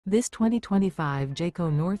This 2025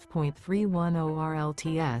 Jayco North Point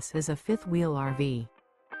 310RLTS is a fifth-wheel RV.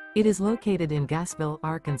 It is located in Gassville,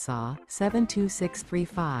 Arkansas,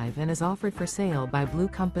 72635 and is offered for sale by Blue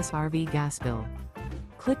Compass RV Gassville.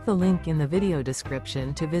 Click the link in the video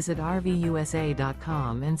description to visit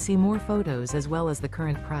RVUSA.com and see more photos as well as the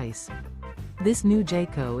current price. This new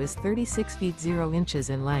Jayco is 36 feet 0 inches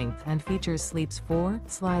in length and features sleeps 4,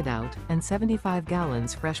 slide-out, and 75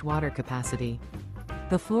 gallons fresh water capacity.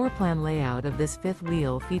 The floor plan layout of this fifth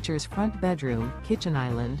wheel features front bedroom, kitchen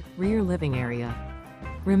island, rear living area.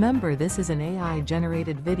 Remember, this is an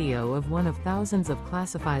AI-generated video of one of thousands of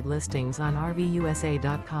classified listings on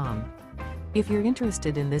RVUSA.com. If you're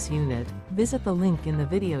interested in this unit, visit the link in the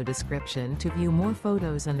video description to view more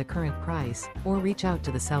photos and the current price, or reach out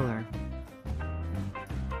to the seller.